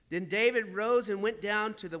Then David rose and went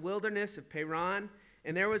down to the wilderness of Paran,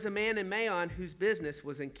 and there was a man in Maon whose business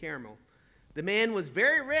was in Carmel. The man was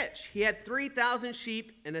very rich. He had 3,000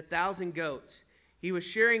 sheep and 1,000 goats. He was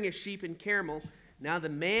shearing his sheep in Carmel. Now the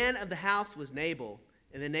man of the house was Nabal,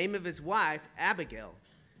 and the name of his wife Abigail.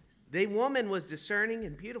 The woman was discerning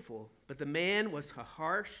and beautiful, but the man was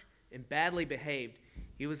harsh and badly behaved.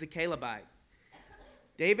 He was a Calebite.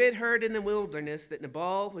 David heard in the wilderness that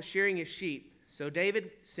Nabal was shearing his sheep, so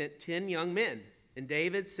David sent 10 young men. And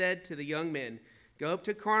David said to the young men, "Go up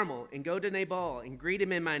to Carmel and go to Nabal and greet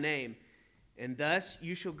him in my name. And thus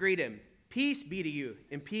you shall greet him. Peace be to you,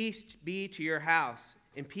 and peace be to your house,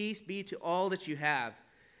 and peace be to all that you have.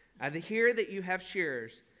 I hear that you have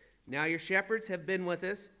shearers. Now your shepherds have been with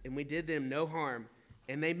us, and we did them no harm,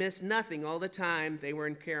 and they missed nothing all the time they were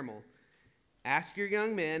in Carmel. Ask your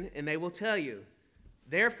young men, and they will tell you.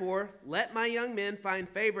 Therefore, let my young men find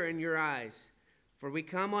favor in your eyes, for we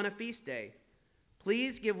come on a feast day.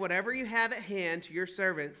 Please give whatever you have at hand to your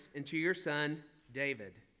servants and to your son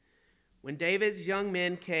David." When David's young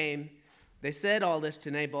men came, they said all this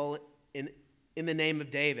to Nabal in the name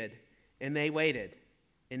of David, and they waited.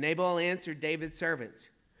 And Nabal answered David's servants,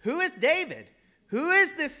 "Who is David? Who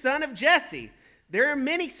is this son of Jesse? There are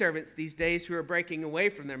many servants these days who are breaking away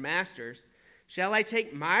from their masters. Shall I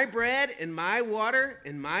take my bread and my water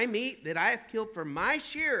and my meat that I have killed for my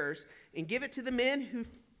shearers and give it to the men who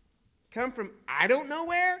come from I don't know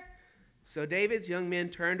where?" So David's young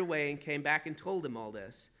men turned away and came back and told him all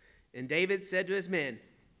this. And David said to his men,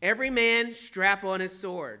 "Every man strap on his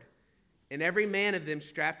sword." And every man of them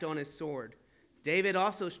strapped on his sword. David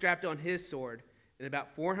also strapped on his sword. And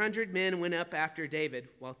about 400 men went up after David,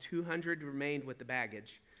 while 200 remained with the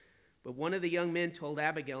baggage. But one of the young men told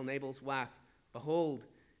Abigail, Nabal's wife, "Behold,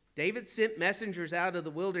 David sent messengers out of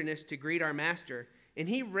the wilderness to greet our master, and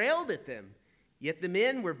he railed at them. Yet the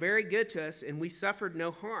men were very good to us, and we suffered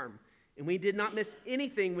no harm. And we did not miss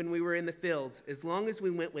anything when we were in the fields, as long as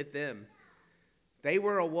we went with them. They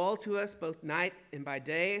were a wall to us both night and by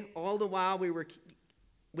day, all the while we were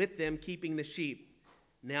with them keeping the sheep.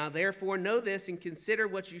 Now therefore know this and consider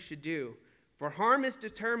what you should do. For harm is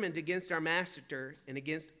determined against our master and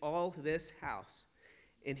against all this house.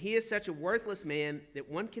 And he is such a worthless man that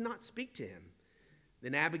one cannot speak to him."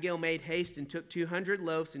 Then Abigail made haste and took 200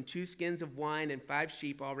 loaves and 2 skins of wine and 5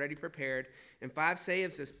 sheep already prepared, and 5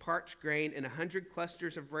 sieves of parched grain and 100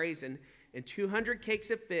 clusters of raisin and 200 cakes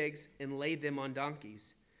of figs, and laid them on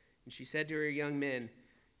donkeys. And she said to her young men,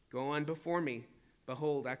 "Go on before me.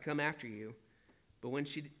 Behold, I come after you."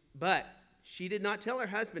 But she did not tell her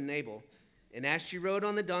husband Nabal. And as she rode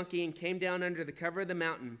on the donkey and came down under the cover of the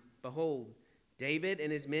mountain, behold, David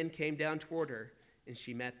and his men came down toward her, and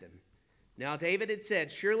she met them. Now David had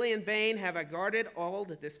said, "Surely in vain have I guarded all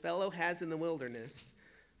that this fellow has in the wilderness,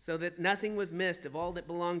 so that nothing was missed of all that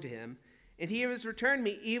belonged to him, and he has returned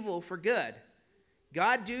me evil for good.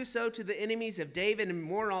 God do so to the enemies of David, and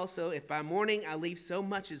more also, if by morning I leave so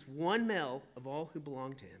much as one male of all who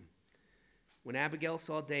belong to him." When Abigail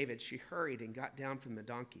saw David, she hurried and got down from the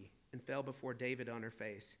donkey, and fell before David on her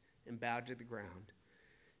face, and bowed to the ground.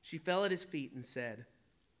 She fell at his feet and said,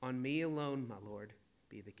 "On me alone, my Lord,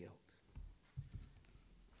 be the guilt."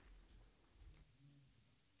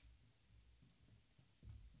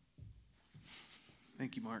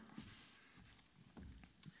 Thank you, Mark.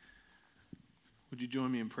 Would you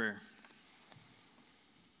join me in prayer?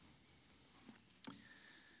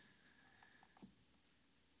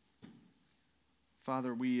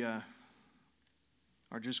 Father, we are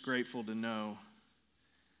just grateful to know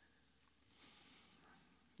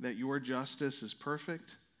that your justice is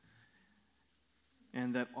perfect,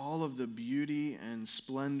 and that all of the beauty and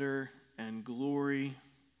splendor and glory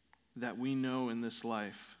that we know in this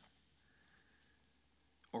life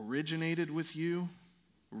originated with you,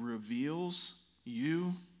 reveals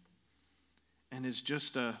you, and is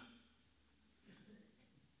just a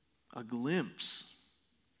glimpse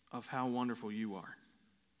of how wonderful you are.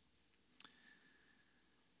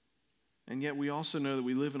 And yet we also know that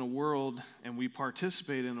we live in a world, and we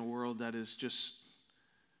participate in a world that is just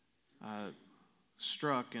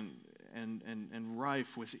struck and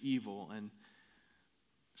rife with evil. And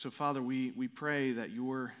so, Father, we pray that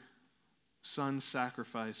your Son's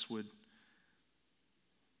sacrifice would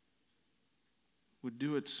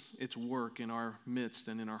do its work in our midst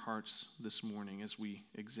and in our hearts this morning as we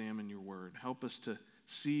examine your word. Help us to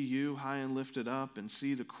see you high and lifted up, and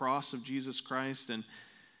see the cross of Jesus Christ,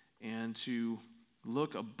 and to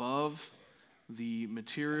look above the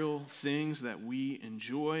material things that we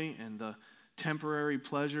enjoy, and the temporary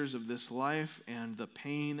pleasures of this life, and the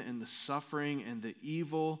pain and the suffering and the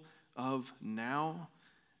evil of now,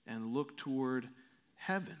 look toward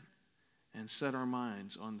heaven and set our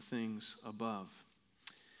minds on the things above.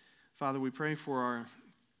 Father, we pray for our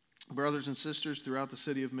brothers and sisters throughout the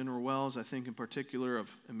city of Mineral Wells. I think in particular of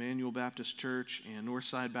Emmanuel Baptist Church and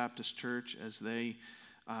Northside Baptist Church as they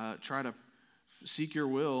try to seek your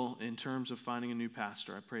will in terms of finding a new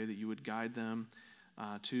pastor. I pray that you would guide them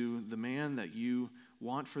to the man that you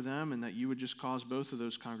want for them, and that you would just cause both of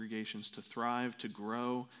those congregations to thrive, to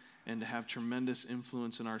grow, and to have tremendous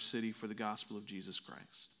influence in our city for the gospel of Jesus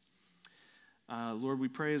Christ. Lord, we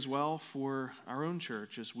pray as well for our own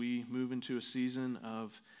church as we move into a season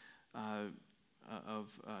of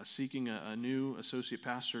seeking a new associate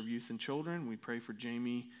pastor of youth and children. We pray for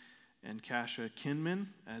Jamie and Kasha Kinman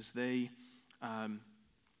as they,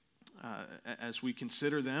 as we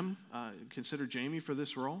consider them, consider Jamie for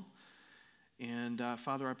this role. And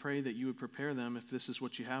Father, I pray that you would prepare them, if this is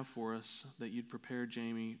what you have for us, that you'd prepare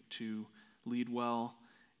Jamie to lead well,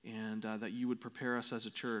 and that you would prepare us as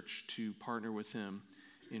a church to partner with him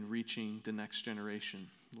in reaching the next generation.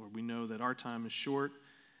 Lord, we know that our time is short,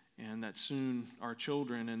 and that soon our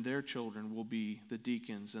children and their children will be the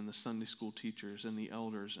deacons and the Sunday school teachers and the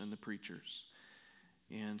elders and the preachers.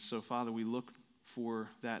 And so, Father, we look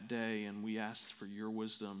for that day, and we ask for your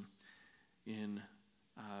wisdom in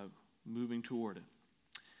moving toward it.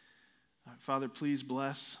 Father, please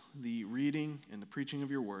bless the reading and the preaching of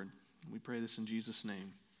your word. We pray this in Jesus'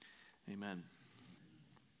 name. Amen.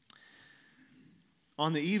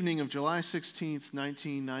 On the evening of July 16th,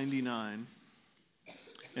 1999,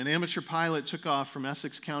 an amateur pilot took off from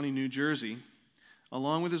Essex County, New Jersey,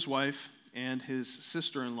 along with his wife and his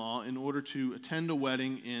sister-in-law in order to attend a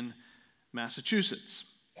wedding in Massachusetts.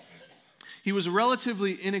 He was a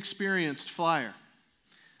relatively inexperienced flyer,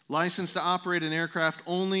 licensed to operate an aircraft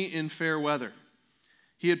only in fair weather.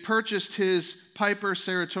 He had purchased his Piper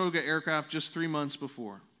Saratoga aircraft just 3 months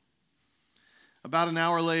before. About an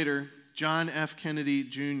hour later, John F. Kennedy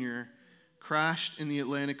Jr. crashed in the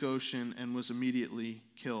Atlantic Ocean and was immediately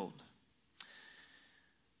killed.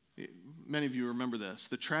 Many of you remember this.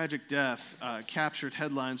 The tragic death captured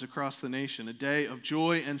headlines across the nation. A day of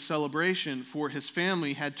joy and celebration for his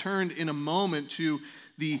family had turned in a moment to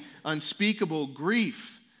the unspeakable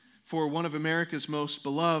grief for one of America's most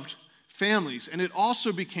beloved families. And it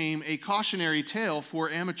also became a cautionary tale for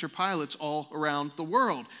amateur pilots all around the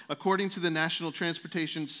world. According to the National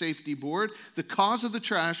Transportation Safety Board, the cause of the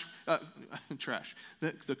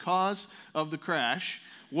the cause of the crash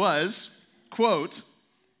was, quote,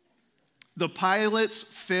 the pilot's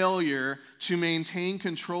failure to maintain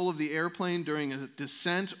control of the airplane during a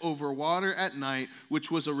descent over water at night,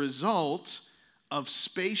 which was a result of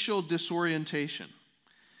spatial disorientation.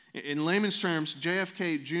 In layman's terms,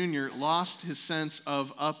 JFK Jr. lost his sense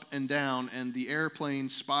of up and down, and the airplane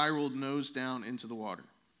spiraled nose down into the water.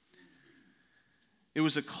 It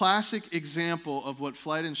was a classic example of what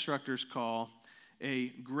flight instructors call a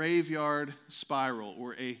graveyard spiral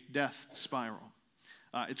or a death spiral.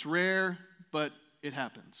 It's rare, but it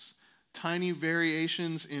happens. Tiny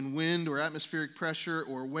variations in wind or atmospheric pressure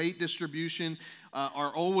or weight distribution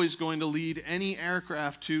are always going to lead any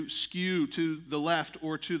aircraft to skew to the left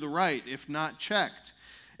or to the right if not checked.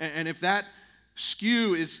 And if that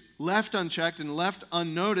skew is left unchecked and left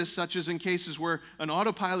unnoticed, such as in cases where an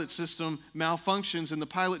autopilot system malfunctions and the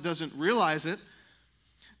pilot doesn't realize it,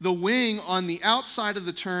 the wing on the outside of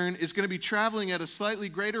the turn is going to be traveling at a slightly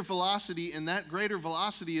greater velocity, and that greater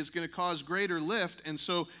velocity is going to cause greater lift, and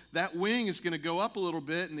so that wing is going to go up a little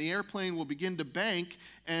bit, and the airplane will begin to bank,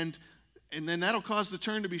 and then that'll cause the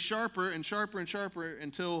turn to be sharper and sharper and sharper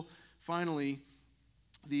until finally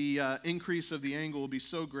the increase of the angle will be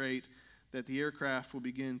so great that the aircraft will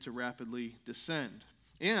begin to rapidly descend.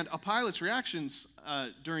 And a pilot's reactions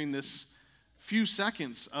during this few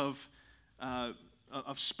seconds of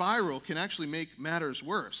spiral can actually make matters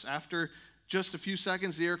worse. After just a few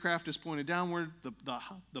seconds, the aircraft is pointed downward,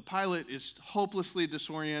 the pilot is hopelessly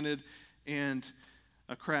disoriented, and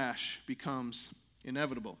a crash becomes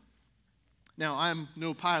inevitable. Now, I'm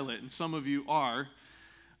no pilot, and some of you are.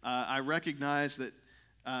 I recognize that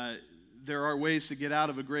there are ways to get out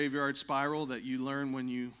of a graveyard spiral that you learn when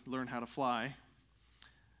you learn how to fly.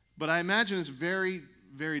 But I imagine it's very,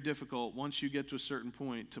 very difficult once you get to a certain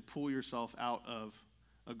point to pull yourself out of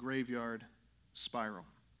a graveyard spiral.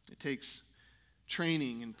 It takes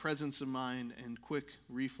training and presence of mind and quick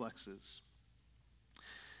reflexes.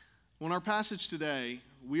 Well, in our passage today,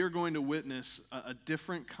 we are going to witness a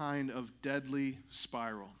different kind of deadly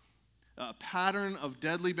spiral, a pattern of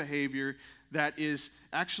deadly behavior that is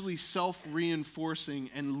actually self-reinforcing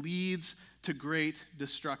and leads to great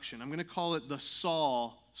destruction. I'm going to call it the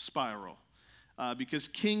Saul spiral. because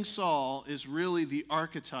King Saul is really the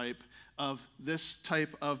archetype of this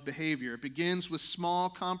type of behavior. It begins with small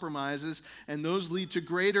compromises, and those lead to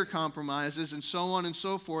greater compromises, and so on and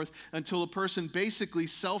so forth, until a person basically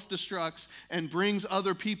self-destructs and brings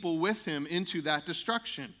other people with him into that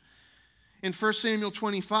destruction. In 1 Samuel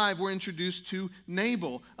 25, we're introduced to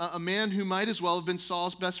Nabal, a man who might as well have been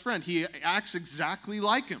Saul's best friend. He acts exactly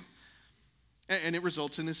like him, and it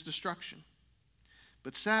results in his destruction.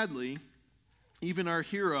 But sadly, even our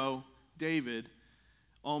hero, David,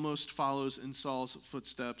 almost follows in Saul's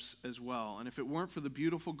footsteps as well. And if it weren't for the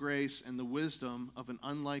beautiful grace and the wisdom of an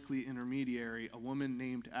unlikely intermediary, a woman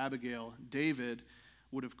named Abigail, David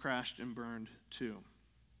would have crashed and burned too.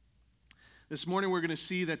 This morning we're going to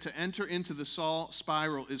see that to enter into the Saul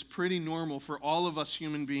spiral is pretty normal for all of us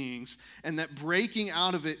human beings, and that breaking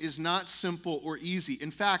out of it is not simple or easy.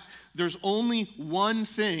 In fact, there's only one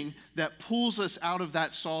thing that pulls us out of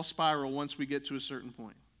that Saul spiral once we get to a certain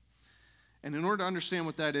point. And in order to understand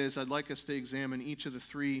what that is, I'd like us to examine each of the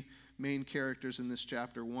three main characters in this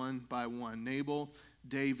chapter one by one: Nabal,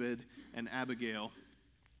 David, and Abigail.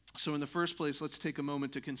 So in the first place, let's take a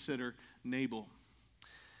moment to consider Nabal.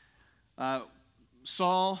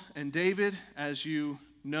 Saul and David, as you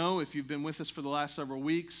know, if you've been with us for the last several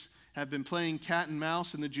weeks, have been playing cat and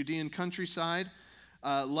mouse in the Judean countryside.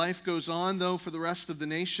 Life goes on, though, for the rest of the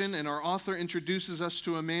nation, and our author introduces us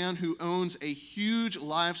to a man who owns a huge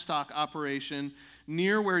livestock operation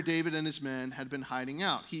near where David and his men had been hiding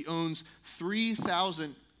out. He owns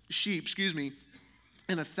 3,000 sheep,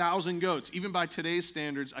 and 1,000 goats. Even by today's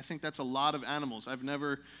standards, I think that's a lot of animals.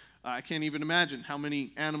 I can't even imagine how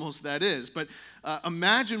many animals that is. But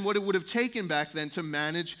imagine what it would have taken back then to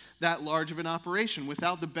manage that large of an operation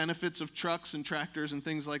without the benefits of trucks and tractors and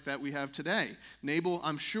things like that we have today. Nabal,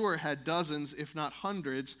 I'm sure, had dozens, if not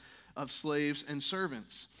hundreds, of slaves and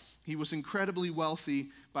servants. He was incredibly wealthy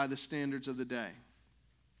by the standards of the day.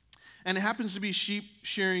 And it happens to be sheep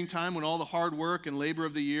shearing time when all the hard work and labor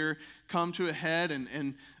of the year come to a head,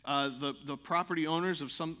 and the property owners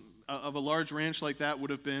of a large ranch like that would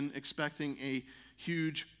have been expecting a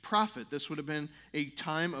huge profit. This would have been a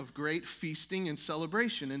time of great feasting and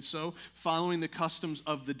celebration. And so, following the customs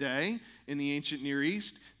of the day in the ancient Near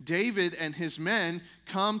East, David and his men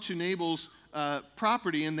come to Nabal's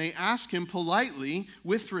property, and they ask him politely,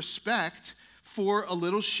 with respect, for a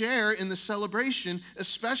little share in the celebration,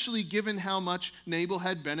 especially given how much Nabal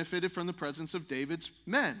had benefited from the presence of David's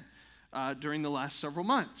men during the last several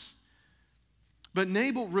months. But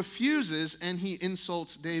Nabal refuses, and he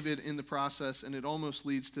insults David in the process, and it almost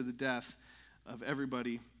leads to the death of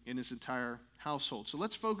everybody in his entire household. So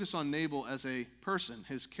let's focus on Nabal as a person,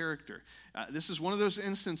 his character. This is one of those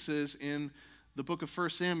instances in the book of 1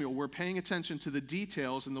 Samuel where paying attention to the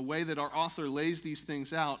details and the way that our author lays these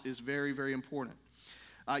things out is very, very important.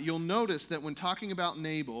 You'll notice that when talking about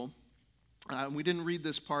Nabal, we didn't read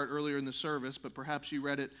this part earlier in the service, but perhaps you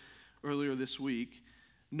read it earlier this week.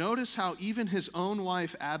 Notice how even his own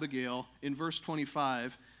wife, Abigail, in verse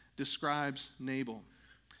 25, describes Nabal.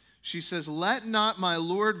 She says, "Let not my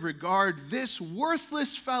Lord regard this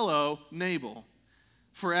worthless fellow, Nabal,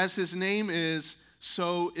 for as his name is,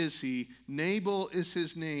 so is he. Nabal is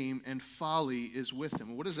his name, and folly is with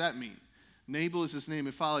him." What does that mean? Nabal is his name,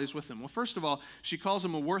 and folly is with him. Well, first of all, she calls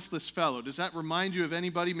him a worthless fellow. Does that remind you of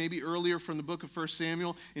anybody maybe earlier from the book of 1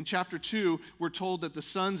 Samuel? In chapter 2, we're told that the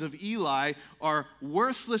sons of Eli are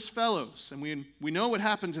worthless fellows. And we know what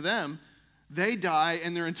happened to them. They die,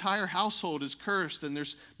 and their entire household is cursed, and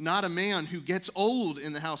there's not a man who gets old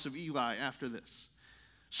in the house of Eli after this.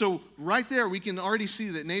 So right there, we can already see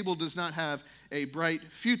that Nabal does not have a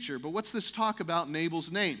bright future. But what's this talk about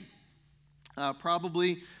Nabal's name?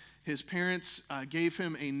 Probably his parents gave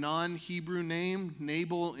him a non-Hebrew name.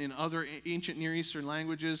 Nabal in other ancient Near Eastern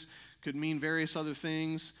languages could mean various other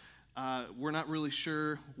things. We're not really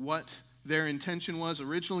sure what their intention was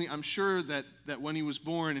originally. I'm sure that when he was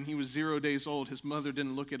born and he was 0 days old, his mother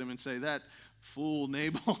didn't look at him and say, "That fool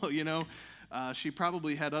Nabal," you know. She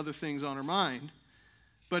probably had other things on her mind.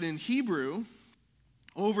 But in Hebrew,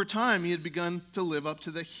 over time, he had begun to live up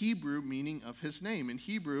to the Hebrew meaning of his name. In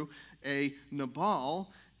Hebrew, a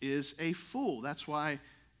Nabal is a fool. That's why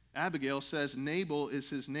Abigail says Nabal is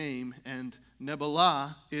his name and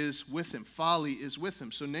Nebalah is with him. Folly is with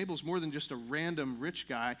him. So Nabal's more than just a random rich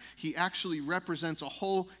guy. He actually represents a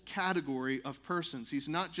whole category of persons. He's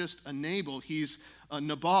not just a Nabal, he's a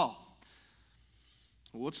Nabal.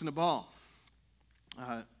 Well, what's Nabal?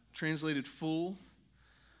 Translated fool.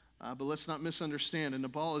 But let's not misunderstand. A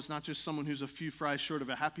Nabal is not just someone who's a few fries short of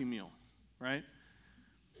a Happy Meal, right?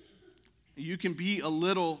 You can be a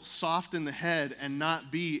little soft in the head and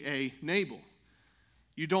not be a Nabal.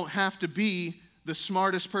 You don't have to be the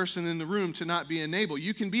smartest person in the room to not be a Nabal.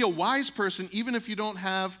 You can be a wise person even if you don't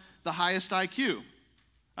have the highest IQ.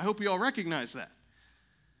 I hope you all recognize that.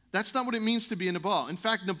 That's not what it means to be a Nabal. In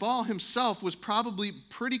fact, Nabal himself was probably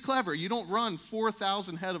pretty clever. You don't run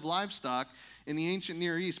 4,000 head of livestock in the ancient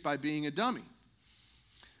Near East by being a dummy.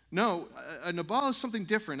 No, a Nabal is something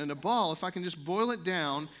different. A Nabal, if I can just boil it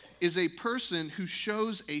down, is a person who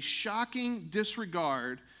shows a shocking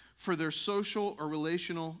disregard for their social or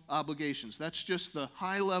relational obligations. That's just the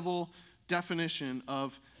high-level definition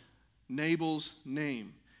of Nabal's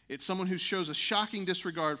name. It's someone who shows a shocking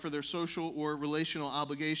disregard for their social or relational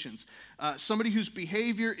obligations. Somebody whose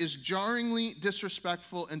behavior is jarringly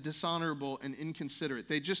disrespectful and dishonorable and inconsiderate.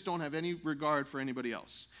 They just don't have any regard for anybody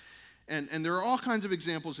else. And there are all kinds of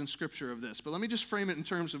examples in Scripture of this, but let me just frame it in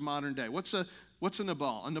terms of modern day. What's a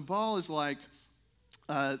Nabal? A Nabal is like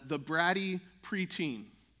the bratty preteen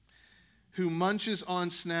who munches on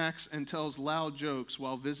snacks and tells loud jokes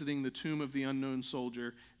while visiting the tomb of the unknown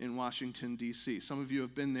soldier in Washington, D.C. Some of you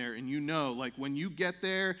have been there, and you know, like when you get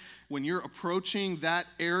there, when you're approaching that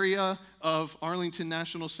area of Arlington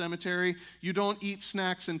National Cemetery, you don't eat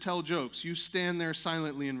snacks and tell jokes. You stand there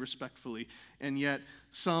silently and respectfully, and yet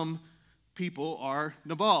some people are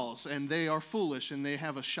Nabals, and they are foolish, and they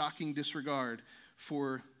have a shocking disregard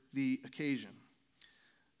for the occasion.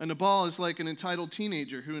 A Nabal is like an entitled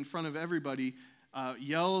teenager who, in front of everybody,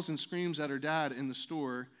 yells and screams at her dad in the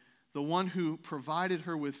store, the one who provided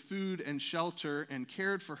her with food and shelter and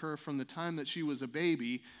cared for her from the time that she was a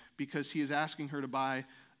baby, because he is asking her to buy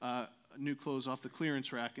new clothes off the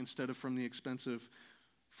clearance rack instead of from the expensive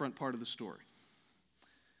front part of the store.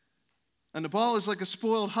 A Nabal is like a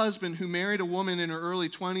spoiled husband who married a woman in her early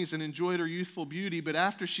 20s and enjoyed her youthful beauty, but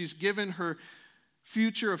after she's given her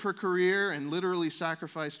future of her career and literally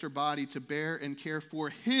sacrificed her body to bear and care for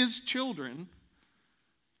his children,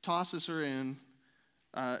 tosses her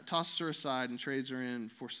aside and trades her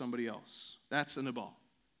in for somebody else. That's a Nabal.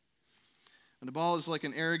 A Nabal is like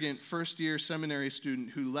an arrogant first-year seminary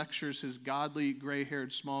student who lectures his godly,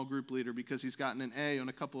 gray-haired small group leader because he's gotten an A on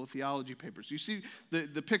a couple of theology papers. You see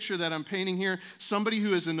the picture that I'm painting here? Somebody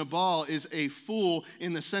who is a Nabal is a fool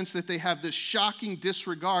in the sense that they have this shocking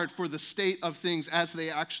disregard for the state of things as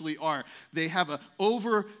they actually are. They have an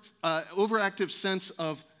overactive sense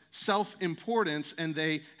of self-importance, and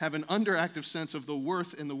they have an underactive sense of the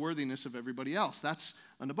worth and the worthiness of everybody else. That's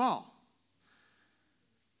a Nabal.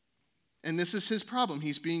 And this is his problem.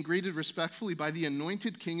 He's being greeted respectfully by the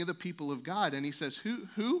anointed king of the people of God. And he says,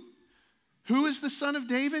 Who is the son of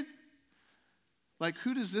David? Like,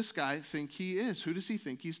 who does this guy think he is? Who does he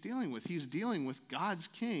think he's dealing with? He's dealing with God's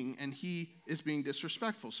king, and he is being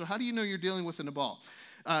disrespectful. So how do you know you're dealing with a Nabal?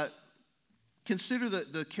 Consider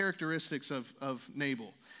the characteristics of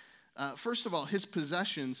Nabal. First of all, his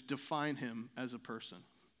possessions define him as a person.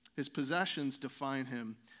 His possessions define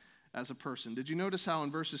him as a person. Did you notice how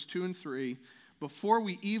in verses 2 and 3, before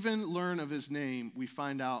we even learn of his name, we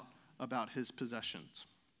find out about his possessions?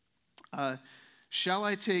 Shall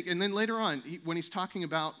I take, and then later on, when he's talking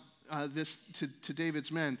about this to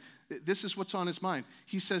David's men, this is what's on his mind.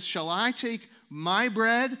 He says, shall I take my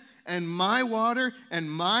bread and my water and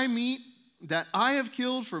my meat that I have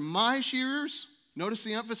killed for my shearers? Notice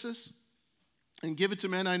the emphasis. And give it to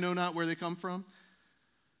men I know not where they come from.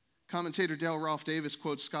 Commentator Dale Ralph Davis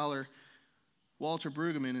quotes scholar Walter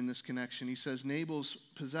Brueggemann in this connection. He says, Nabal's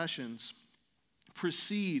possessions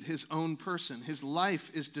precede his own person. His life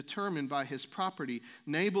is determined by his property.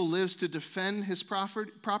 Nabal lives to defend his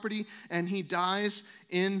property, and he dies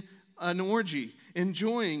in an orgy,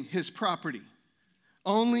 enjoying his property.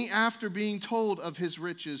 Only after being told of his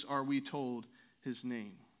riches are we told his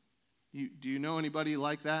name. Do you know anybody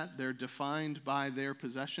like that? They're defined by their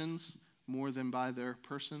possessions more than by their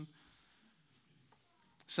person.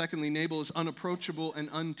 Secondly, Nabal is unapproachable and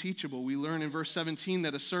unteachable. We learn in verse 17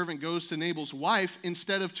 that a servant goes to Nabal's wife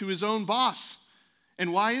instead of to his own boss.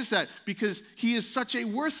 And why is that? Because he is such a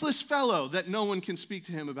worthless fellow that no one can speak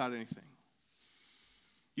to him about anything.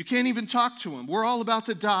 You can't even talk to him. We're all about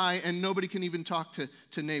to die, and nobody can even talk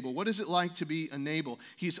to Nabal. What is it like to be a Nabal?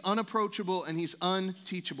 He's unapproachable and he's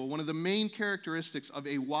unteachable. One of the main characteristics of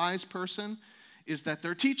a wise person is that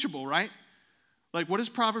they're teachable, right? Like, what does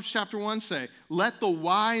Proverbs chapter 1 say? Let the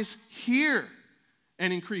wise hear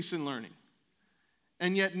and increase in learning.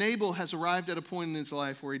 And yet Nabal has arrived at a point in his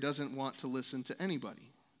life where he doesn't want to listen to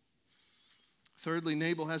anybody. Thirdly,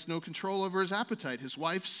 Nabal has no control over his appetite. His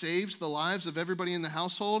wife saves the lives of everybody in the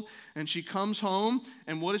household, and she comes home,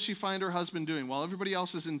 and what does she find her husband doing? While everybody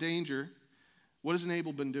else is in danger, what has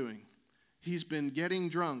Nabal been doing? He's been getting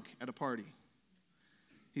drunk at a party.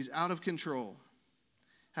 He's out of control.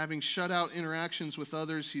 Having shut out interactions with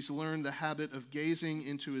others, he's learned the habit of gazing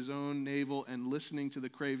into his own navel and listening to the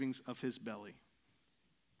cravings of his belly.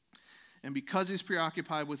 And because he's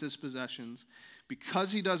preoccupied with his possessions,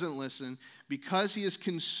 because he doesn't listen, because he is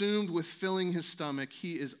consumed with filling his stomach,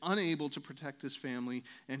 he is unable to protect his family,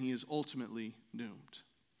 and he is ultimately doomed.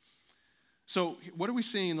 So what are we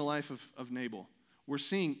seeing in the life of Nabal? We're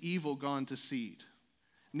seeing evil gone to seed.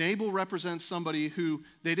 Nabal represents somebody who,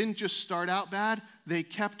 they didn't just start out bad, they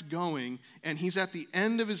kept going, and he's at the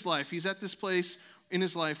end of his life. He's at this place in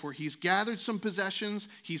his life where he's gathered some possessions,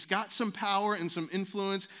 he's got some power and some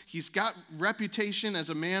influence, he's got reputation as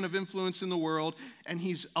a man of influence in the world, and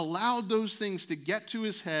he's allowed those things to get to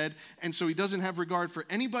his head, and so he doesn't have regard for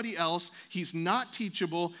anybody else. He's not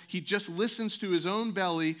teachable. He just listens to his own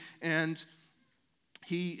belly, and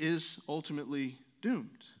he is ultimately doomed.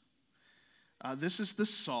 This is the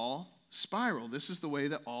Saul spiral. This is the way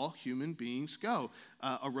that all human beings go.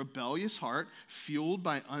 A rebellious heart, fueled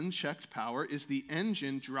by unchecked power, is the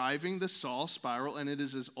engine driving the Saul spiral, and it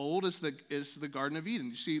is as old as the Garden of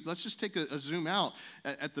Eden. You see, let's just take a zoom out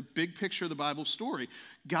at the big picture of the Bible story.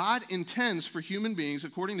 God intends for human beings,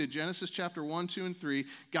 according to Genesis chapter 1, 2, and 3,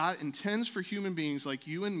 God intends for human beings like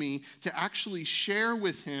you and me to actually share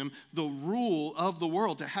with him the rule of the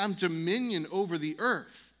world, to have dominion over the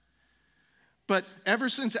earth. But ever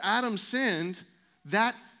since Adam sinned,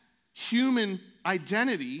 that human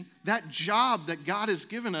identity, that job that God has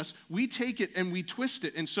given us, we take it and we twist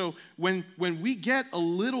it. And so when we get a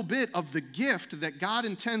little bit of the gift that God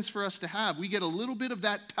intends for us to have, we get a little bit of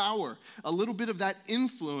that power, a little bit of that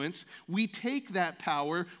influence, we take that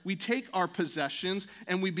power, we take our possessions,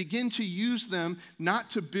 and we begin to use them not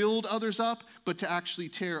to build others up, but to actually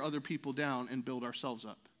tear other people down and build ourselves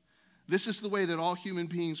up. This is the way that all human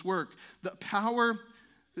beings work.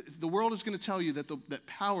 The world is going to tell you that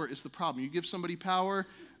power is the problem. You give somebody power,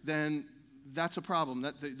 then that's a problem.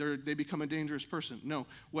 They become a dangerous person. No,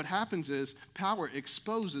 what happens is power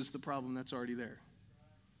exposes the problem that's already there.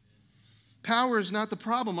 Power is not the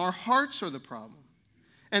problem. Our hearts are the problem.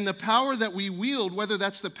 And the power that we wield, whether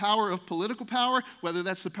that's the power of political power, whether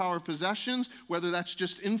that's the power of possessions, whether that's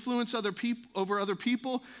just influence over other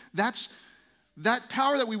people, that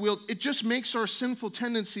power that we wield, it just makes our sinful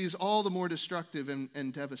tendencies all the more destructive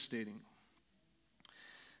and devastating.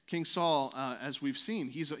 King Saul, as we've seen,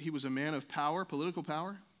 he was a man of power, political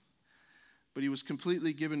power, but he was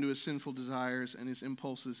completely given to his sinful desires and his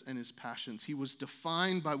impulses and his passions. He was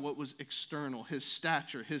defined by what was external, his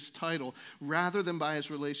stature, his title, rather than by his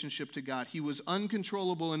relationship to God. He was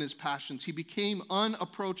uncontrollable in his passions. He became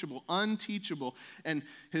unapproachable, unteachable, and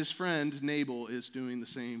his friend Nabal is doing the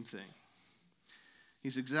same thing.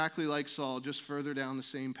 He's exactly like Saul, just further down the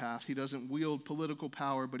same path. He doesn't wield political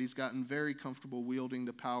power, but he's gotten very comfortable wielding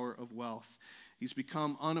the power of wealth. He's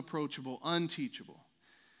become unapproachable, unteachable,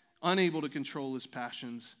 unable to control his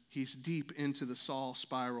passions. He's deep into the Saul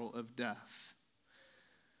spiral of death.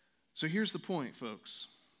 So here's the point, folks.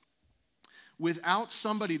 Without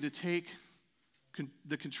somebody to take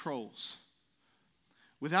the controls,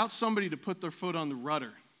 without somebody to put their foot on the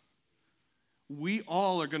rudder, we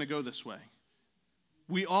all are going to go this way.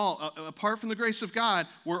 We all, apart from the grace of God,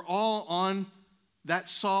 we're all on that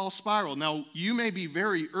Saul spiral. Now, you may be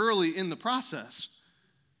very early in the process.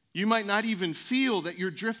 You might not even feel that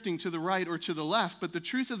you're drifting to the right or to the left, but the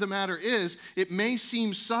truth of the matter is, it may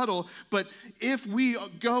seem subtle, but if we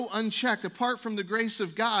go unchecked, apart from the grace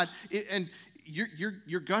of God,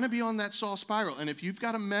 you're going to be on that Saul spiral. And if you've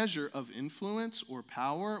got a measure of influence or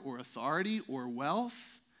power or authority or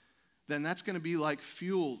wealth, then that's going to be like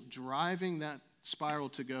fuel driving that spiral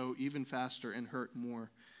to go even faster and hurt more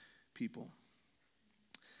people.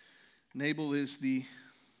 Nabal is the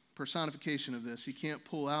personification of this. He can't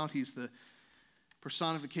pull out. He's the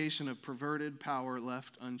personification of perverted power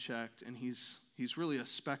left unchecked, and he's really a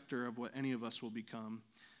specter of what any of us will become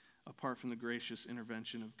apart from the gracious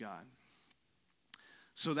intervention of God.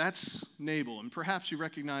 So that's Nabal, and perhaps you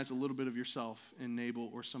recognize a little bit of yourself in Nabal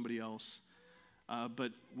or somebody else,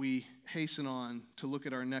 but we hasten on to look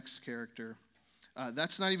at our next character.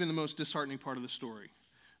 That's not even the most disheartening part of the story,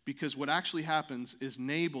 because what actually happens is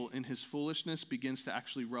Nabal, in his foolishness, begins to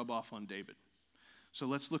actually rub off on David. So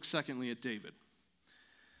let's look secondly at David.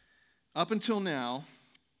 Up until now,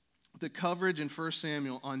 the coverage in 1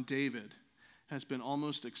 Samuel on David has been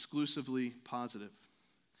almost exclusively positive.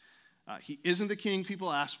 He isn't the king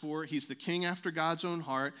people asked for. He's the king after God's own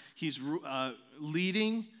heart. He's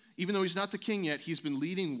leading, even though he's not the king yet, he's been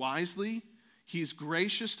leading wisely. He's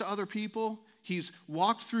gracious to other people. He's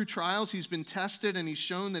walked through trials. He's been tested, and he's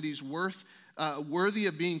shown that he's worth worthy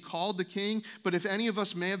of being called the king. But if any of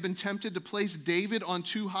us may have been tempted to place David on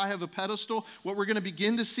too high of a pedestal, what we're going to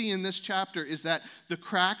begin to see in this chapter is that the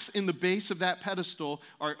cracks in the base of that pedestal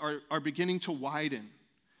are beginning to widen.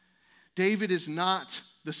 David is not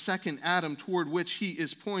the second Adam toward which he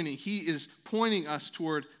is pointing. He is pointing us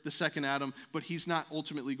toward the second Adam, but he's not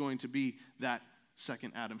ultimately going to be that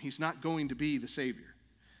second Adam. He's not going to be the Savior.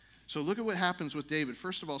 So look at what happens with David.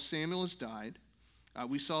 First of all, Samuel has died.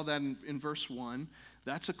 We saw that in verse 1.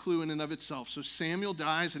 That's a clue in and of itself. So Samuel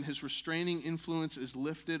dies, and his restraining influence is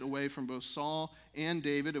lifted away from both Saul and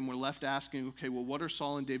David, and we're left asking, okay, well, what are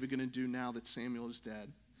Saul and David going to do now that Samuel is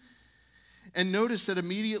dead? And notice that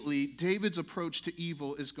immediately David's approach to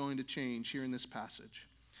evil is going to change here in this passage.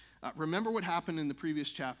 Remember what happened in the previous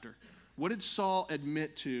chapter. What did Saul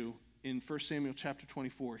admit to in 1 Samuel chapter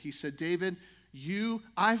 24? He said, David,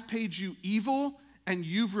 I've paid you evil, and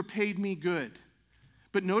you've repaid me good.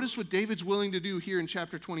 But notice what David's willing to do here in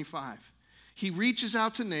chapter 25. He reaches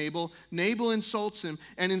out to Nabal. Nabal insults him.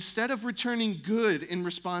 And instead of returning good in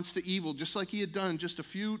response to evil, just like he had done just a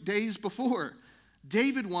few days before,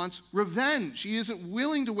 David wants revenge. He isn't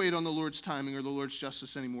willing to wait on the Lord's timing or the Lord's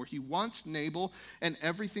justice anymore. He wants Nabal and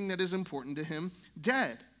everything that is important to him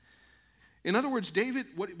dead. In other words, David,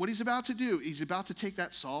 what he's about to do, he's about to take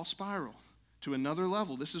that Saul spiral to another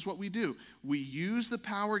level. This is what we do. We use the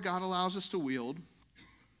power God allows us to wield,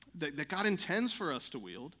 that God intends for us to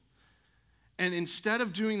wield, and instead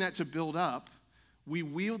of doing that to build up, we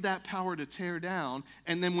wield that power to tear down,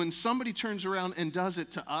 and then when somebody turns around and does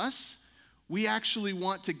it to us, we actually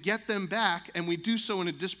want to get them back, and we do so in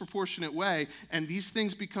a disproportionate way, and these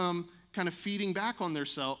things become kind of feeding back on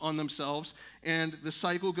themselves, and the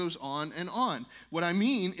cycle goes on and on. What I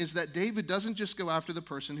mean is that David doesn't just go after the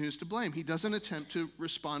person who's to blame. He doesn't attempt to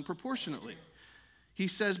respond proportionately. He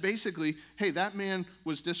says basically, hey, that man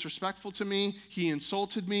was disrespectful to me. He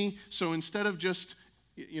insulted me. So instead of just,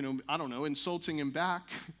 insulting him back,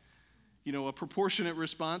 a proportionate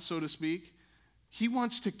response, so to speak, he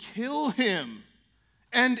wants to kill him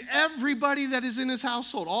and everybody that is in his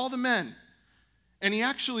household, all the men. And he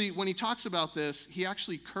actually, when he talks about this, he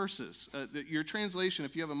actually curses. Your translation,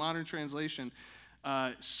 if you have a modern translation,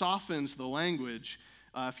 softens the language.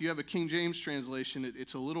 If you have a King James translation,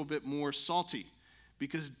 it's a little bit more salty,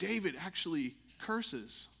 because David actually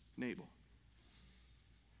curses Nabal.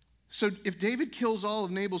 So if David kills all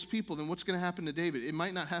of Nabal's people, then what's going to happen to David? It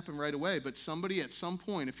might not happen right away, but somebody at some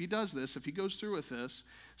point, if he does this, if he goes through with this,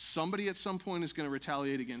 somebody at some point is going to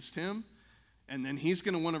retaliate against him, and then he's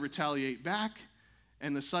going to want to retaliate back,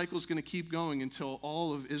 and the cycle is going to keep going until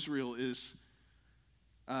all of Israel is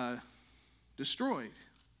destroyed.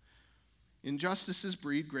 Injustices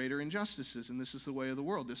breed greater injustices, and this is the way of the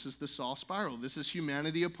world. This is the Saul spiral. This is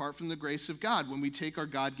humanity apart from the grace of God. When we take our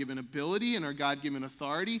God-given ability and our God-given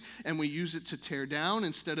authority and we use it to tear down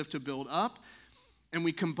instead of to build up, and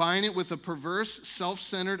we combine it with a perverse,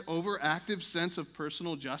 self-centered, overactive sense of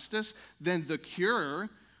personal justice, then the cure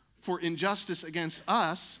for injustice against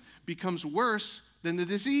us becomes worse than the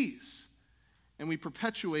disease. And we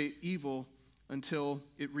perpetuate evil until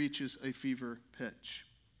it reaches a fever pitch.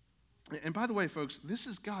 And by the way, folks, this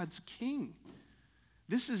is God's king.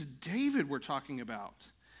 This is David we're talking about.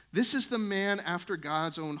 This is the man after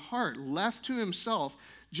God's own heart, left to himself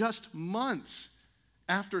just months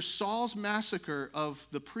after Saul's massacre of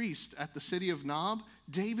the priest at the city of Nob.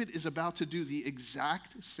 David is about to do the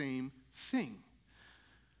exact same thing.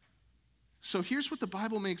 So here's what the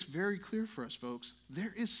Bible makes very clear for us, folks.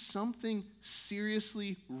 There is something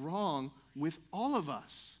seriously wrong with all of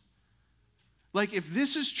us. Like, if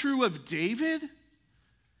this is true of David,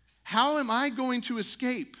 how am I going to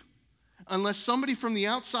escape unless somebody from the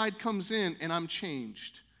outside comes in and I'm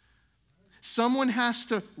changed? Someone has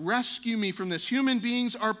to rescue me from this. Human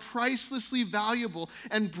beings are pricelessly valuable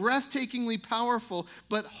and breathtakingly powerful,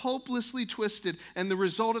 but hopelessly twisted. And the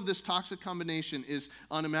result of this toxic combination is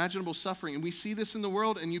unimaginable suffering. And we see this in the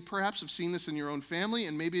world, and you perhaps have seen this in your own family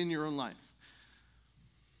and maybe in your own life.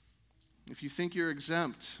 If you think you're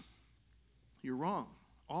exempt, you're wrong.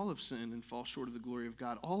 All have sinned and fall short of the glory of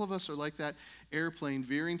God. All of us are like that airplane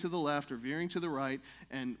veering to the left or veering to the right,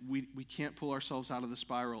 and we can't pull ourselves out of the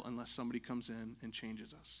spiral unless somebody comes in and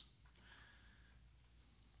changes us.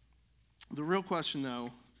 The real question,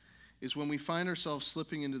 though, is when we find ourselves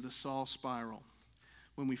slipping into the Saul spiral,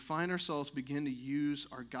 when we find ourselves begin to use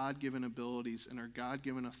our God-given abilities and our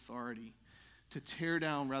God-given authority to tear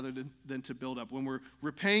down rather than to build up. When we're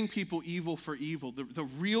repaying people evil for evil, the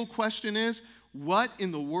real question is, what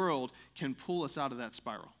in the world can pull us out of that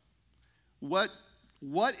spiral? What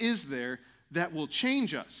is there that will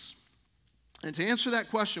change us? And to answer that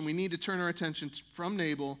question, we need to turn our attention from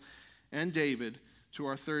Nabal and David to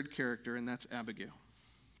our third character, and that's Abigail.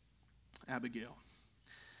 Abigail.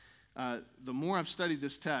 The more I've studied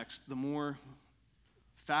this text, the more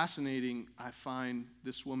fascinating I find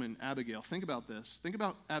this woman, Abigail. Think about this. Think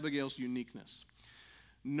about Abigail's uniqueness.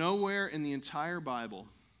 Nowhere in the entire Bible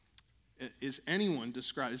is any woman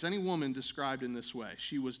described in this way.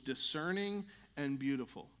 She was discerning and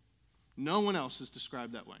beautiful. No one else is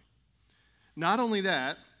described that way. Not only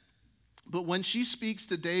that, but when she speaks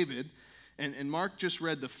to David, and Mark just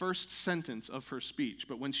read the first sentence of her speech,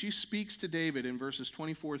 but when she speaks to David in verses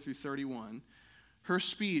 24 through 31, her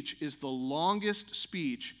speech is the longest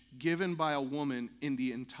speech given by a woman in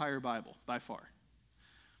the entire Bible, by far.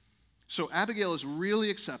 So Abigail is really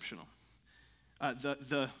exceptional.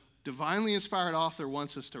 The divinely inspired author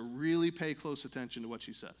wants us to really pay close attention to what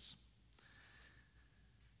she says.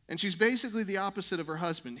 And she's basically the opposite of her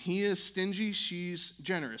husband. He is stingy, she's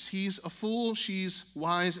generous. He's a fool, she's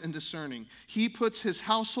wise and discerning. He puts his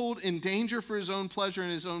household in danger for his own pleasure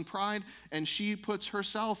and his own pride, and she puts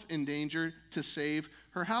herself in danger to save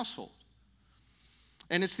her household.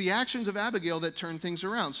 And it's the actions of Abigail that turn things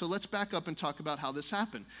around. So let's back up and talk about how this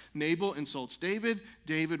happened. Nabal insults David.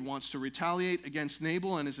 David wants to retaliate against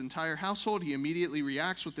Nabal and his entire household. He immediately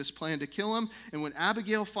reacts with this plan to kill him. And when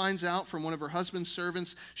Abigail finds out from one of her husband's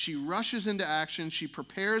servants, she rushes into action. She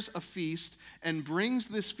prepares a feast and brings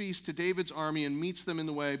this feast to David's army and meets them in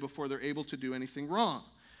the way before they're able to do anything wrong.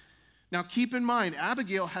 Now keep in mind,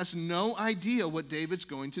 Abigail has no idea what David's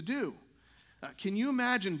going to do. Can you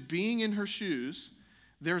imagine being in her shoes?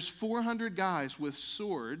 There's 400 guys with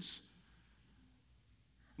swords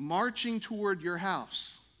marching toward your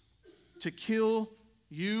house to kill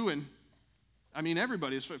you and,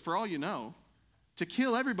 everybody, for all you know, to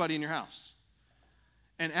kill everybody in your house.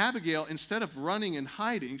 And Abigail, instead of running and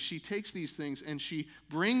hiding, she takes these things and she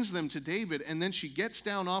brings them to David, and then she gets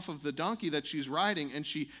down off of the donkey that she's riding and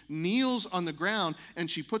she kneels on the ground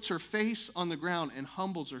and she puts her face on the ground and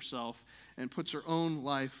humbles herself and puts her own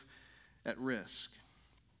life at risk.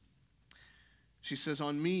 She says,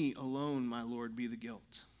 "On me alone, my Lord, be the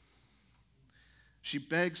guilt." She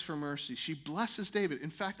begs for mercy. She blesses David. In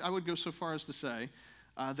fact, I would go so far as to say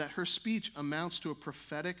that her speech amounts to a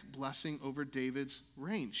prophetic blessing over David's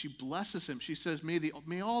reign. She blesses him. She says,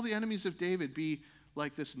 may all the enemies of David be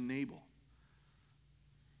like this Nabal.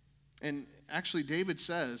 And actually, David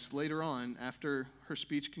says later on, after her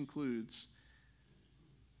speech concludes,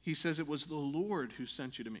 he says, "It was the Lord who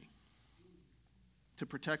sent you to me to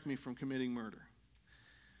protect me from committing murder."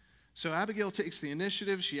 So Abigail takes the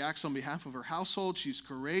initiative. She acts on behalf of her household. She's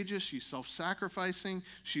courageous. She's self-sacrificing.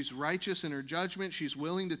 She's righteous in her judgment. She's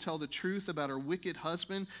willing to tell the truth about her wicked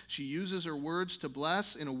husband. She uses her words to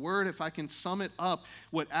bless. In a word, if I can sum it up,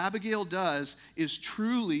 what Abigail does is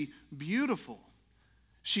truly beautiful.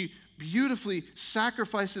 She beautifully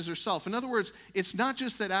sacrifices herself. In other words, it's not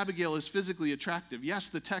just that Abigail is physically attractive. Yes,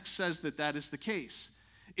 the text says that that is the case.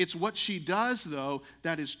 It's what she does, though,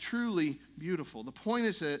 that is truly beautiful. The point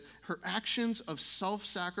is that her actions of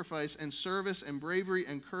self-sacrifice and service and bravery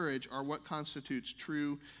and courage are what constitutes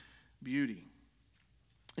true beauty.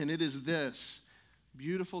 And it is this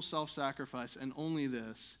beautiful self-sacrifice, and only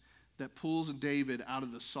this, that pulls David out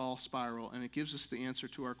of the Saul spiral, and it gives us the answer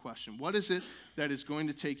to our question. What is it that is going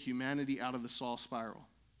to take humanity out of the Saul spiral?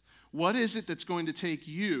 What is it that's going to take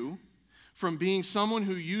you from being someone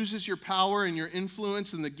who uses your power and your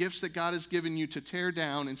influence and the gifts that God has given you to tear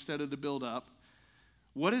down instead of to build up?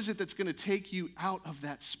 What is it that's going to take you out of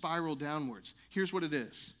that spiral downwards? Here's what it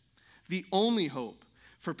is. The only hope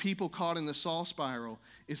for people caught in the Saul spiral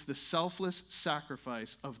is the selfless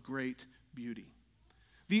sacrifice of great beauty.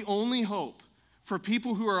 The only hope for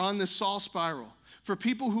people who are on this Saul spiral, for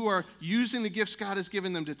people who are using the gifts God has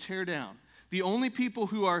given them to tear down, the only people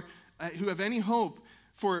who have any hope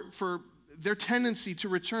for their tendency to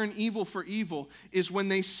return evil for evil is when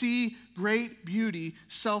they see great beauty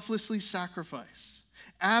selflessly sacrificed.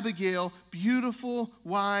 Abigail, beautiful,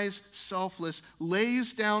 wise, selfless,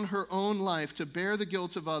 lays down her own life to bear the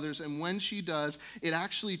guilt of others, and when she does, it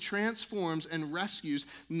actually transforms and rescues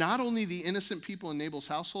not only the innocent people in Nabal's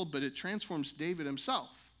household, but it transforms David himself.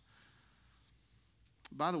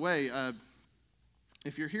 By the way,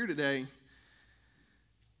 if you're here today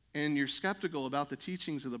and you're skeptical about the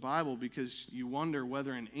teachings of the Bible because you wonder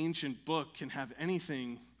whether an ancient book can have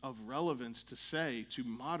anything of relevance to say to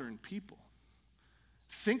modern people,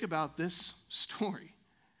 think about this story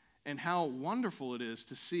and how wonderful it is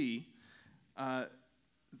to see a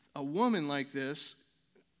woman like this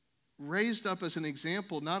raised up as an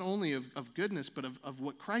example not only of goodness, but of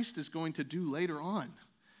what Christ is going to do later on.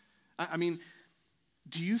 I mean,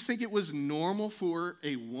 do you think it was normal for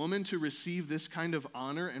a woman to receive this kind of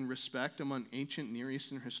honor and respect among ancient Near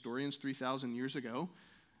Eastern historians 3,000 years ago?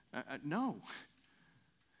 No.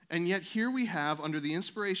 And yet here we have, under the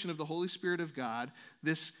inspiration of the Holy Spirit of God,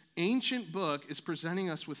 this ancient book is presenting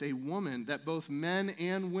us with a woman that both men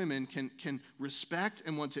and women can respect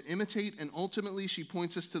and want to imitate, and ultimately she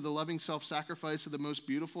points us to the loving self-sacrifice of the most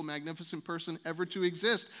beautiful, magnificent person ever to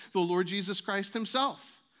exist, the Lord Jesus Christ himself.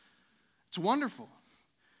 It's wonderful.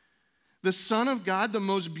 The Son of God, the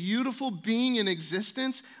most beautiful being in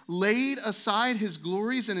existence, laid aside his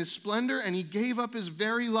glories and his splendor, and he gave up his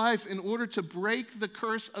very life in order to break the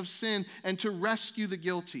curse of sin and to rescue the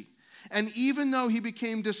guilty. And even though he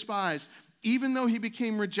became despised, even though he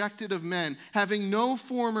became rejected of men, having no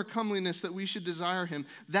form or comeliness that we should desire him,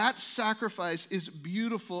 that sacrifice is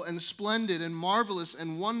beautiful and splendid and marvelous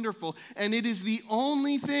and wonderful. And it is the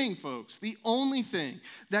only thing, folks, the only thing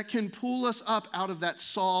that can pull us up out of that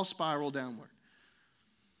Saul spiral downward.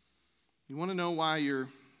 You want to know why you're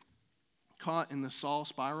caught in the Saul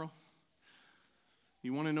spiral?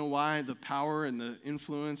 You want to know why the power and the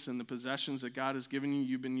influence and the possessions that God has given you,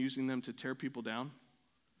 you've been using them to tear people down?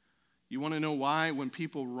 You want to know why when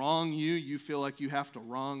people wrong you, you feel like you have to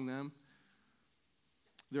wrong them?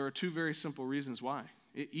 There are two very simple reasons why.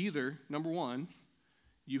 Either, number one,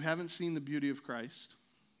 you haven't seen the beauty of Christ,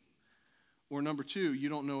 or number two, you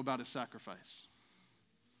don't know about his sacrifice.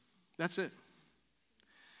 That's it.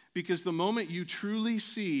 Because the moment you truly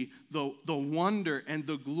see the wonder and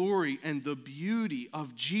the glory and the beauty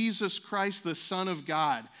of Jesus Christ, the Son of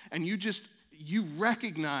God, and you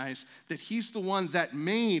recognize that he's the one that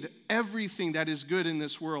made everything that is good in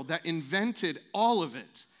this world, that invented all of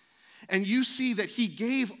it. And you see that he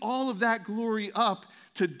gave all of that glory up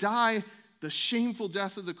to die the shameful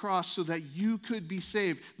death of the cross so that you could be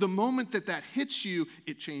saved. The moment that that hits you,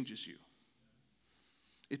 it changes you.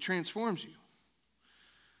 It transforms you.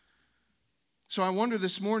 So I wonder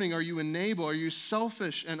this morning, are you enabled? Are you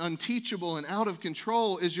selfish and unteachable and out of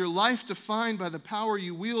control? Is your life defined by the power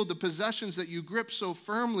you wield, the possessions that you grip so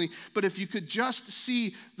firmly? But if you could just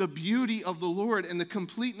see the beauty of the Lord and the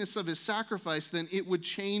completeness of his sacrifice, then it would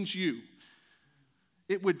change you.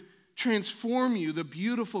 It would transform you. The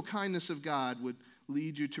beautiful kindness of God would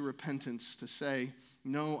lead you to repentance, to say,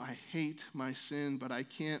 no, I hate my sin, but I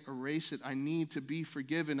can't erase it. I need to be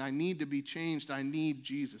forgiven. I need to be changed. I need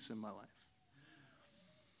Jesus in my life.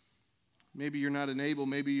 Maybe you're not enabled.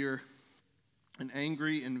 Maybe you're an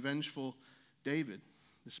angry and vengeful David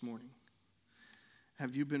this morning.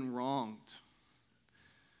 Have you been wronged?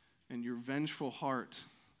 And your vengeful heart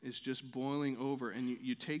is just boiling over, and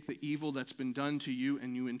you take the evil that's been done to you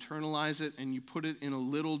and you internalize it and you put it in a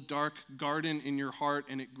little dark garden in your heart,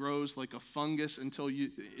 and it grows like a fungus until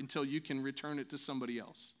you can return it to somebody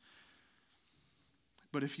else.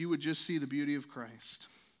 But if you would just see the beauty of Christ,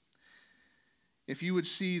 if you would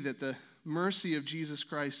see that the mercy of Jesus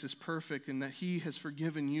Christ is perfect and that he has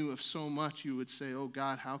forgiven you of so much, you would say, oh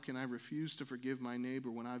God, how can I refuse to forgive my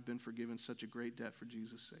neighbor when I've been forgiven such a great debt for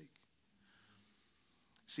Jesus' sake?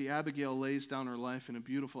 See, Abigail lays down her life in a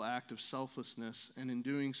beautiful act of selflessness, and in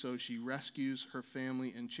doing so, she rescues her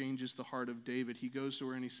family and changes the heart of David. He goes to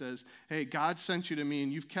her and he says, hey, God sent you to me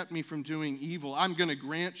and you've kept me from doing evil. I'm going to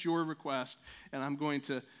grant your request, and I'm going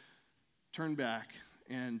to turn back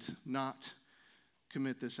and not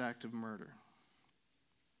commit this act of murder.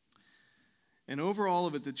 And over all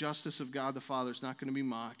of it, the justice of God the Father is not going to be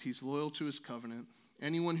mocked. He's loyal to his covenant.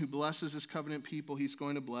 Anyone who blesses his covenant people, he's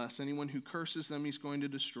going to bless. Anyone who curses them, he's going to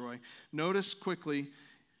destroy. Notice quickly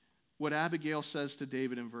what Abigail says to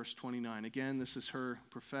David in verse 29. Again, this is her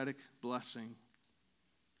prophetic blessing.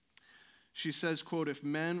 She says, quote, if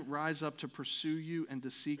men rise up to pursue you and to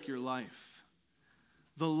seek your life,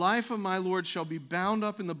 the life of my Lord shall be bound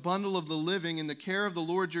up in the bundle of the living in the care of the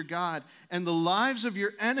Lord your God, and the lives of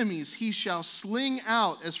your enemies he shall sling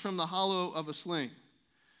out as from the hollow of a sling.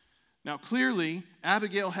 Now clearly,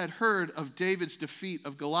 Abigail had heard of David's defeat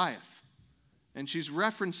of Goliath, and she's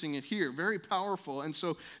referencing it here, very powerful. And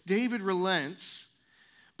so David relents,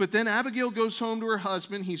 but then Abigail goes home to her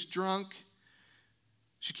husband. He's drunk.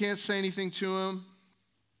 She can't say anything to him.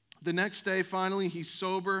 The next day, finally, he's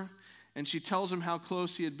sober. And she tells him how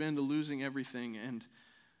close he had been to losing everything. And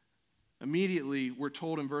immediately, we're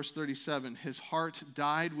told in verse 37, his heart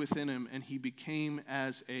died within him and he became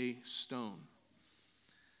as a stone.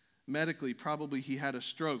 Medically, probably he had a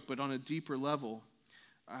stroke, but on a deeper level,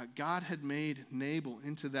 God had made Nabal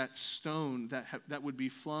into that stone that would be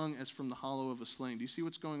flung as from the hollow of a sling. Do you see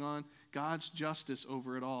what's going on? God's justice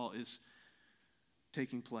over it all is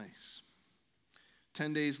taking place.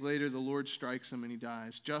 10 days later, the Lord strikes him and he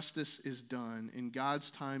dies. Justice is done in God's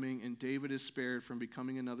timing, and David is spared from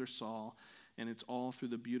becoming another Saul, and it's all through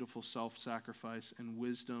the beautiful self-sacrifice and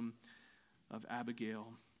wisdom of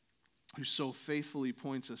Abigail, who so faithfully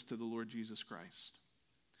points us to the Lord Jesus Christ.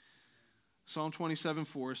 Psalm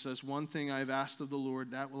 27:4 says, "One thing I have asked of the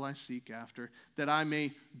Lord, that will I seek after, that I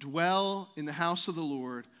may dwell in the house of the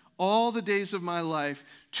Lord all the days of my life,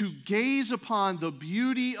 to gaze upon the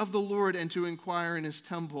beauty of the Lord and to inquire in his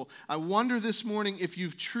temple." I wonder this morning if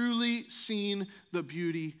you've truly seen the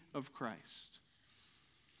beauty of Christ.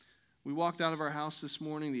 We walked out of our house this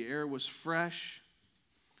morning. The air was fresh.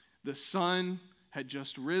 The sun had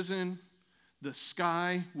just risen. The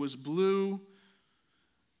sky was blue.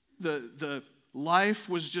 The life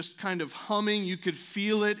was just kind of humming. You could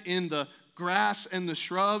feel it in the grass and the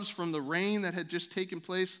shrubs from the rain that had just taken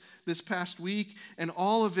place this past week, and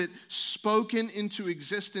all of it spoken into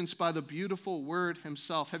existence by the beautiful Word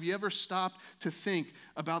himself. Have you ever stopped to think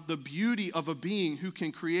about the beauty of a being who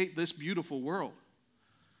can create this beautiful world?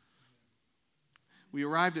 We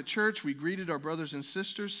arrived at church, we greeted our brothers and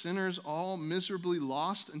sisters, sinners all miserably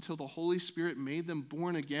lost until the Holy Spirit made them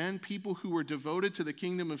born again, people who were devoted to the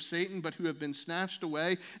kingdom of Satan but who have been snatched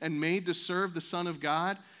away and made to serve the Son of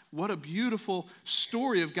God. What a beautiful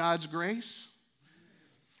story of God's grace.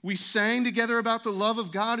 We sang together about the love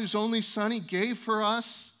of God whose only Son he gave for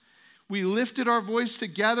us. We lifted our voice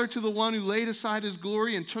together to the one who laid aside his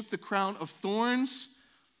glory and took the crown of thorns.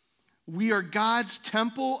 We are God's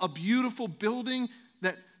temple, a beautiful building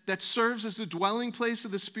that serves as the dwelling place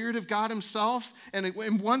of the Spirit of God himself.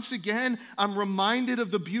 And once again, I'm reminded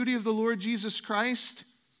of the beauty of the Lord Jesus Christ.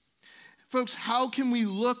 Folks, how can we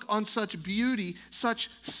look on such beauty, such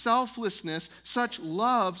selflessness, such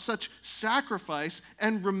love, such sacrifice,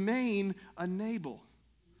 and remain a Nabal?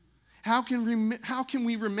 How can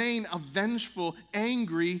we remain a vengeful,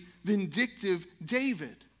 angry, vindictive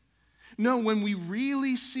David? No, when we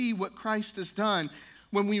really see what Christ has done,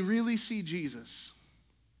 when we really see Jesus,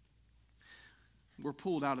 we're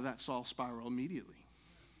pulled out of that Saul spiral immediately.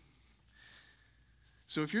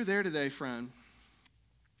 So if you're there today, friend,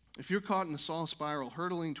 if you're caught in the Saul spiral,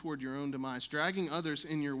 hurtling toward your own demise, dragging others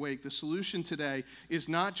in your wake, the solution today is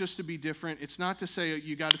not just to be different. It's not to say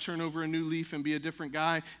you got to turn over a new leaf and be a different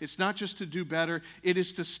guy. It's not just to do better. It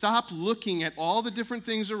is to stop looking at all the different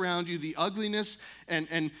things around you, the ugliness and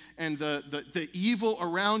the evil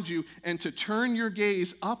around you, and to turn your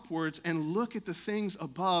gaze upwards and look at the things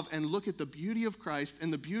above and look at the beauty of Christ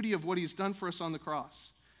and the beauty of what he's done for us on the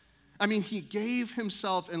cross. I mean, he gave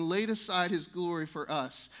himself and laid aside his glory for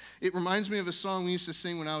us. It reminds me of a song we used to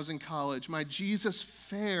sing when I was in college. My Jesus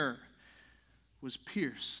fair was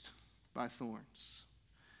pierced by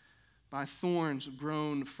thorns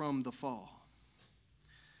grown from the fall.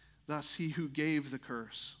 Thus he who gave the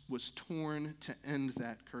curse was torn to end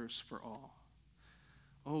that curse for all.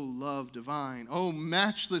 Oh, love divine, oh,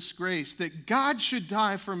 matchless grace, that God should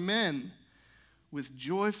die for men. With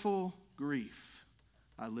joyful grief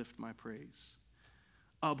I lift my praise,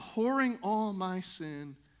 abhorring all my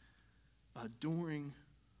sin, adoring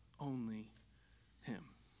only